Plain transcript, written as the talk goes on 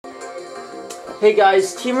Hey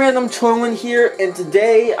guys, Team Random Twin here, and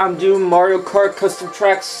today I'm doing Mario Kart Custom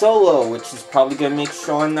Track Solo, which is probably going to make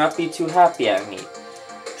Sean not be too happy at me.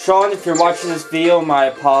 Sean, if you're watching this video, my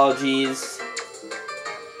apologies.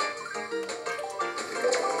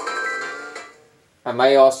 I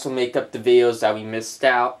might also make up the videos that we missed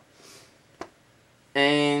out.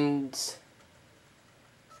 And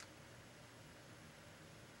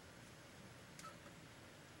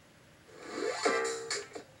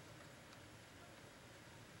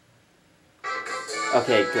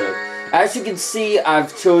okay, good. As you can see,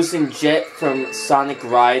 I've chosen Jet from Sonic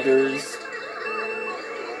Riders.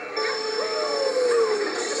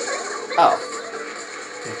 Oh.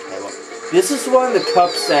 Okay, well, this is one of the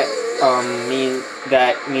cups that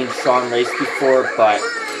me and Sean raced before, but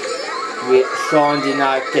Sean did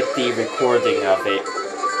not get the recording of it.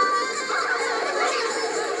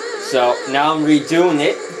 So now I'm redoing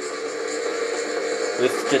it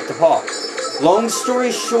with Jet the Hawk. Long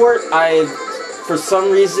story short, I've for some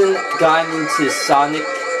reason gotten into Sonic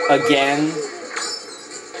again.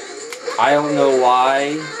 I don't know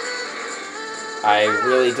why. I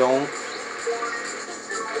really don't.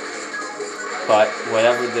 But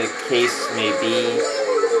whatever the case may be,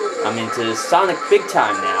 I'm into Sonic big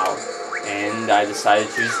time now. And I decided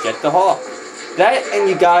to choose Jet the Hawk. That, and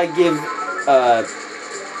you gotta give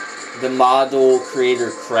the model creator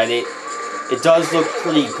credit. It does look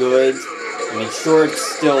pretty good. I mean, sure, it's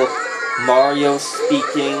still Mario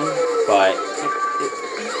speaking, but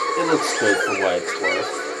it looks good for what it's worth.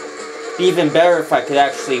 It'd be even better if I could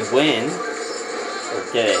actually win, or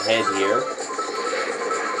get ahead here.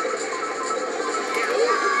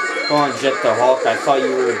 Go on, Jet the Hawk, I thought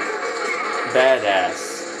you were badass.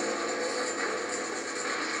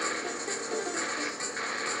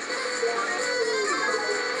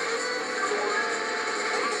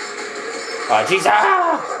 Oh, jeez,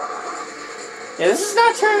 ah! Yeah, this is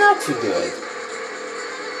not turning out too good.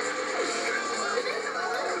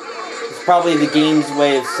 It's probably the game's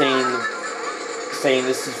way of saying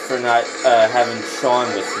this is for not having Sean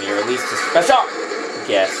with me, or at least a special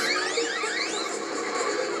guest.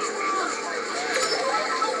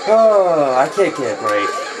 Oh, I can't get a break.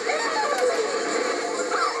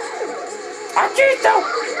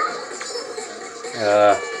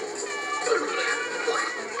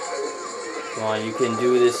 Come on, you can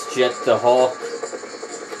do this, Jet the Hawk.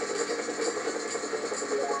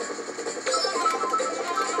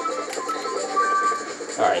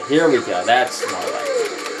 Alright, here we go. That's more like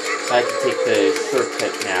it. I can take the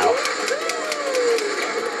shortcut now.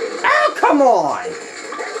 Oh, come on!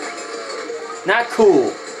 Not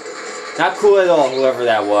cool. Not cool at all, whoever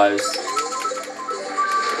that was.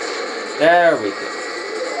 There we go.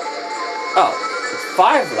 Oh, it's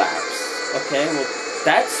 5 laps. Okay, well,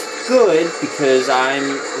 that's good because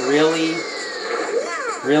I'm really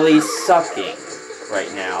sucking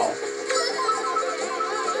right now.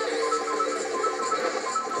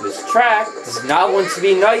 This track does not want to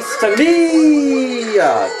be nice to me!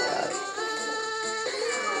 Oh,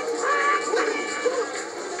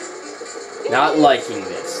 God. Not liking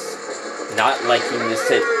this. Not liking this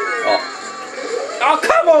at all. Oh,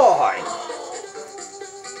 come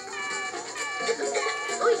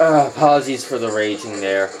on! Apologies for the raging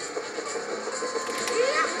there.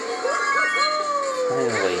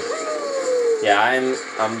 Finally. Yeah,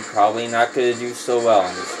 I'm probably not gonna do so well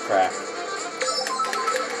on this track.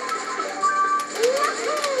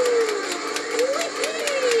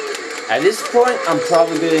 At this point, I'm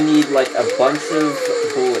probably gonna need like a bunch of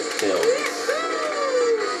bullet bills.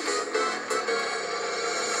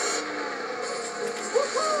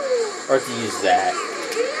 Or to use that.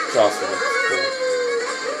 Which also looks cool.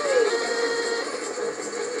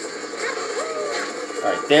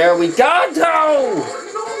 Alright, there we go!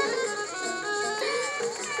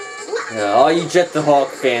 All you Jet the Hawk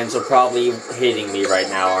fans are probably hating me right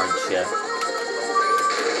now, aren't you?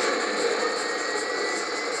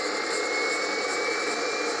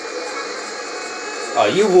 Oh,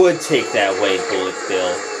 you would take that way, Bullet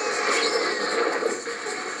Bill.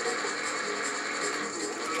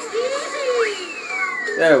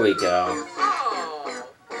 There we go.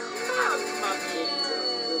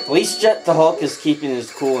 At least Jet the Hawk is keeping his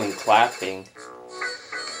cool and clapping.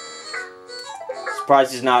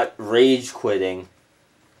 Surprised he's not rage quitting.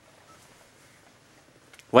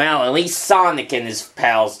 Well, at least Sonic and his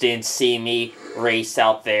pals didn't see me race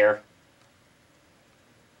out there.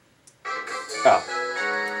 Oh.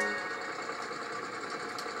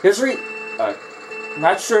 Here's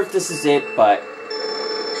not sure if this is it, but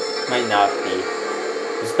might not be.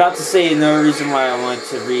 I was about to say another reason why I wanted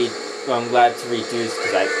to read, well, I'm glad to read this,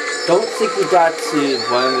 because don't think we got to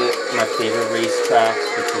one of my favorite racetracks,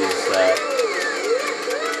 which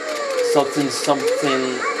is something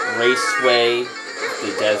Raceway,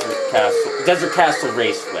 the Desert Castle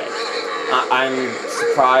Raceway. I'm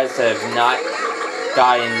surprised I have not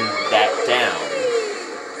gotten that down.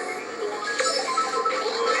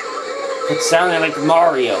 It sounded like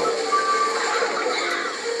Mario.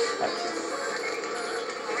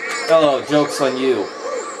 Oh, joke's on you.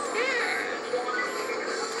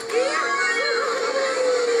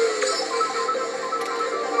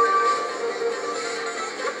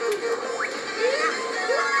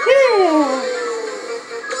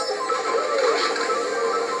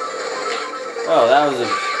 Oh, that was a...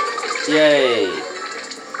 Yay!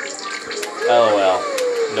 LOL.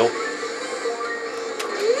 Nope.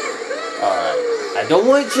 Alright. I don't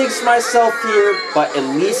want to jinx myself here, but at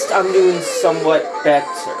least I'm doing somewhat better.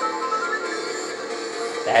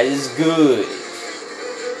 That is good.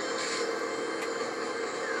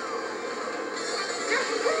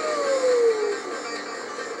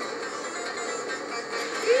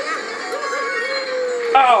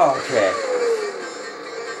 Oh, okay.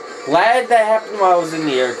 Glad that happened while I was in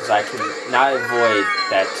the air, because I could not avoid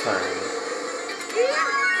that turn.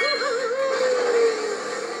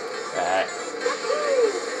 That.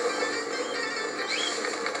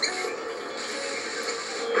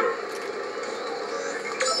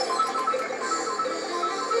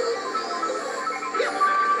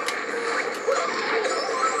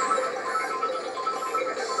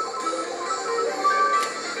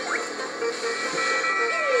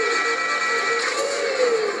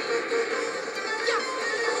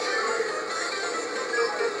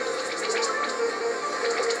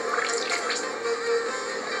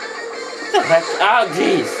 What the heck? Oh,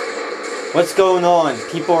 jeez! What's going on?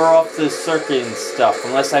 People are off the circuit and stuff,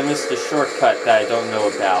 unless I missed a shortcut that I don't know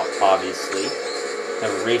about, obviously.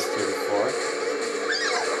 Never raced here before.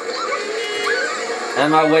 Out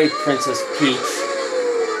of my way, Princess Peach.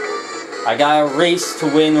 I got a race to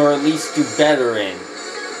win, or at least do better in.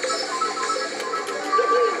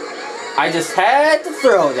 I just had to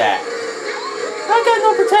throw that. I got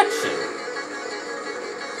no protection.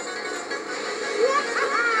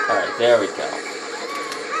 Alright, there we go.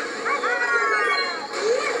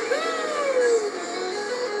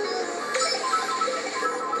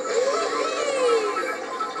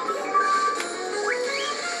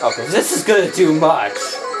 Oh, because this is gonna do much.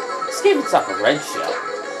 This game is like a red shell.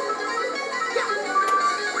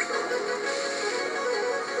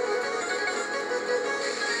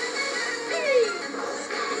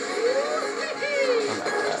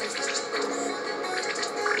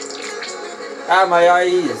 Ah, my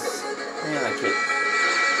eyes! Man, I can't.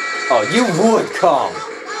 Oh, you would come!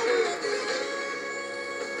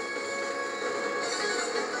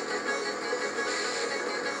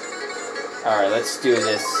 Alright, let's do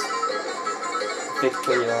this.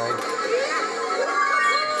 Victory line.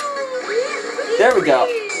 There we go!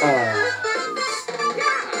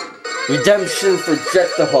 Redemption for Jet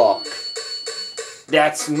the Hawk.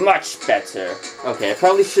 That's much better. Okay, I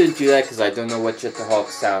probably should do that because I don't know what Jet the Hawk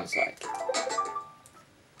sounds like.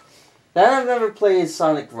 I've never played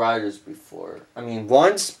Sonic Riders before. I mean,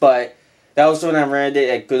 once, but that was when I rented it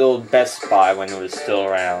at good old Best Buy when it was still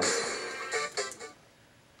around.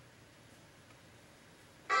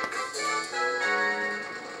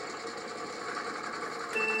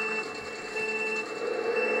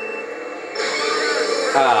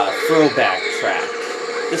 Ah, throwback track.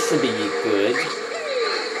 This should be good.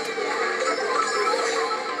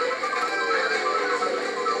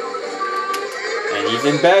 And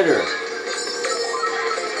even better.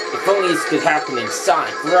 If only this could happen in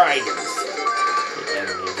Sonic Riders. I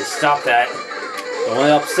need to stop that. Don't want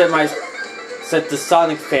to upset the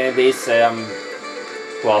Sonic fan base that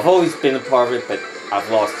well, I've always been a part of it, but I've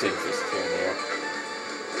lost interest here and there.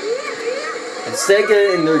 And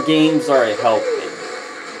Sega and their games are helping.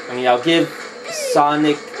 I mean, I'll give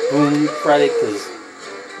Sonic Boom credit, because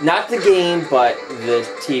not the game, but the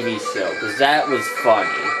TV show, because that was funny.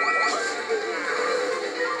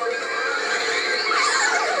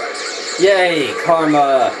 Yay,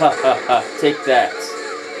 karma! Ha ha ha, take that.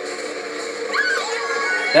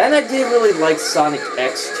 Then I didn't really like Sonic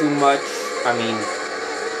X too much. I mean,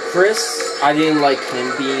 Chris, I didn't like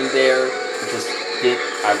him being there.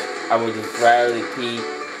 I would have rather be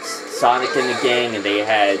Sonic and the gang, and they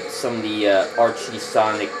had some of the Archie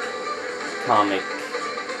Sonic comic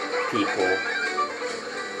people.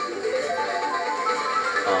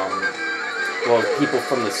 Well, people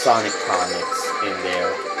from the Sonic comics in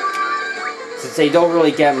there. Since they don't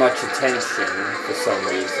really get much attention for some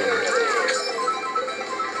reason.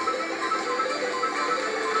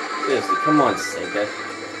 Seriously, come on, Sega.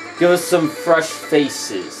 Give us some fresh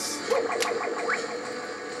faces.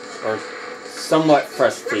 Or somewhat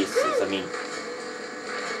fresh faces, I mean.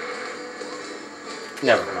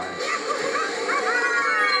 Never mind.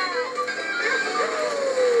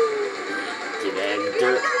 Get that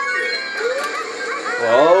dirt.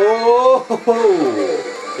 Oh!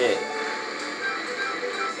 Okay.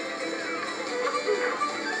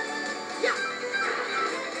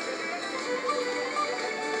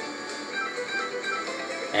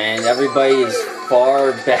 And everybody is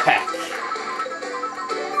far back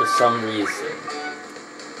for some reason.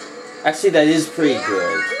 Actually, that is pretty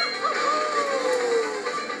good.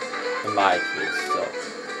 In my case, so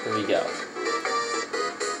here we go.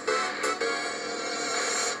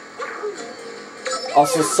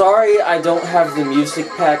 Also, sorry I don't have the music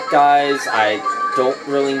pack, guys. I don't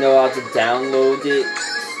really know how to download it.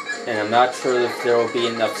 And I'm not sure if there will be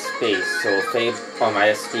enough space, so if they on my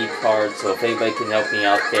SD card, so if anybody can help me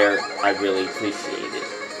out there, I'd really appreciate it.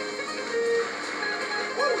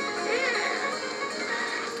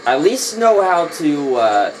 I at least know how to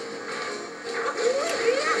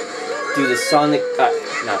do the Sonic,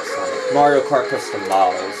 not Sonic, Mario Kart custom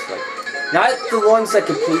models. Like, not the ones that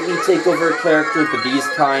completely take over a character, but these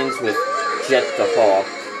kinds with Jet the Hawk.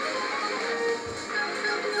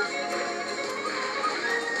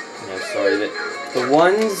 Sorry, the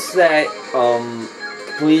ones that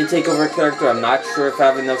completely take over a character, I'm not sure if I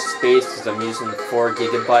have enough space because I'm using 4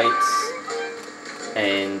 gigabytes,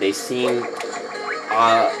 and they seem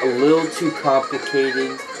a little too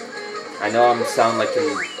complicated. I know I'm sounding like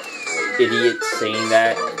an idiot saying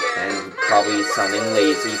that, and probably sounding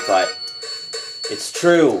lazy, but it's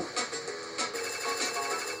true.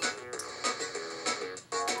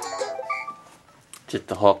 Just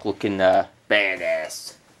the Hawk looking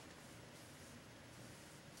badass.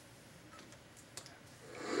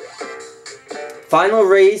 Final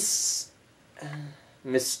race,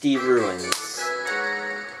 Misty Ruins.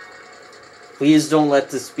 Please don't let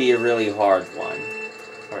this be a really hard one.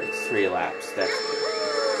 Alright, 3 laps, that's good.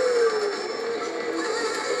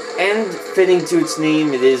 And fitting to its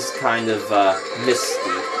name, it is kind of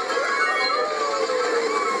misty.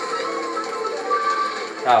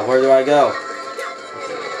 Ah, where do I go?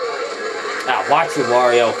 Ah, watch it,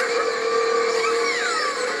 Wario.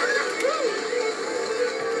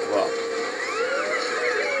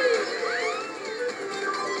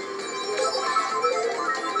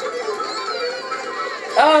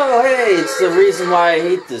 Oh, hey, it's the reason why I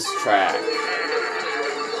hate this track.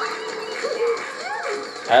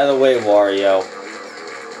 Out of the way, Wario.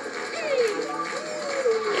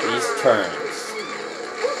 Yeah, these turns.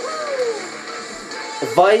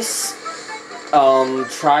 Advice,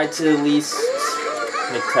 try to at least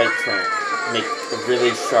make tight turns. Make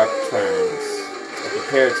really sharp turns. Or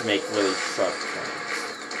prepare to make really sharp turns.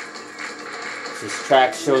 This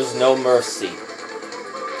track shows no mercy.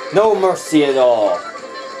 No mercy at all.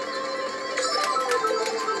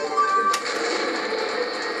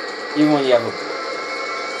 Even when you have a...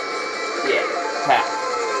 Yeah, pack.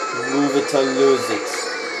 Move it to lose it.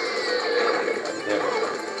 There we go.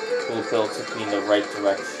 Cool pill took me in the right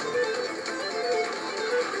direction.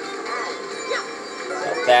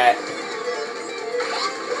 Got that.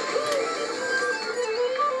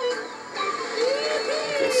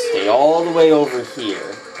 Okay, stay all the way over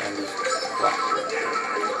here. And just block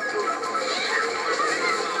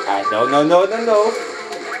it. No.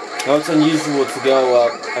 No, it's unusual to go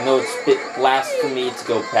up. I know it's a bit blasphemy to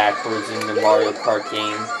go backwards in the Mario Kart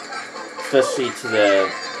game. Especially to the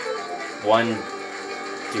one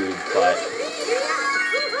dude, but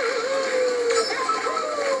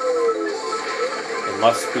it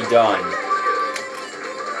must be done.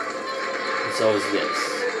 And so is this.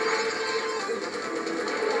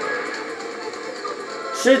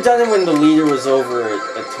 Should have done it when the leader was over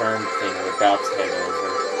a turn thing or about to head over.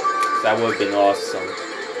 That would have been awesome.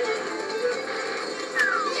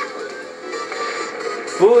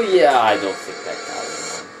 Booyah! I don't think that got it.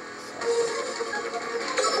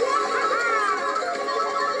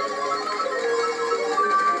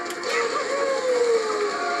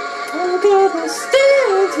 I'm gonna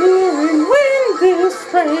stand here and win this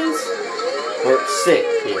race. We're sick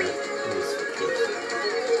here in this case.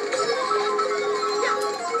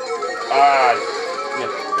 Ah!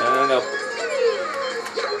 No.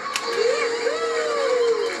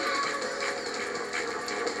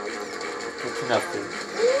 What's nothing?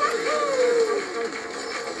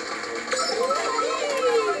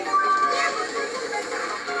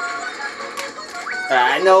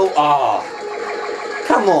 No, oh,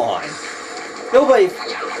 come on. Nobody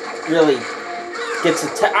really gets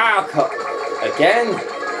again?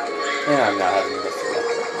 And I'm not having this luck.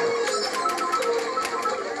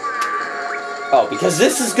 Oh, because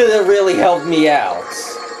this is gonna really help me out.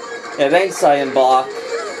 Yeah, thanks, Iron Block.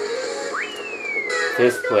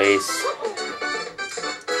 5th place.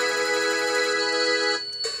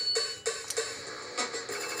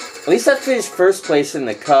 At least I finished 1st place in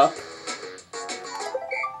the cup.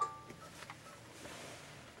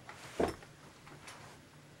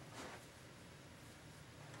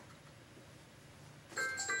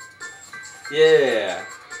 Yeah.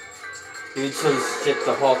 You chose Ship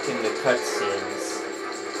the Hulk in the cutscenes.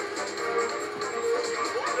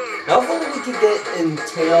 Hopefully we can get in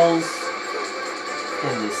Tails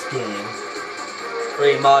in this game. For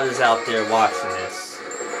any modders out there watching this.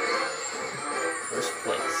 1st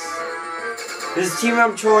place. This is Team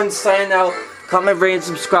Rum Troy signing out. Comment, rate, and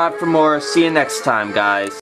subscribe for more. See you next time, guys.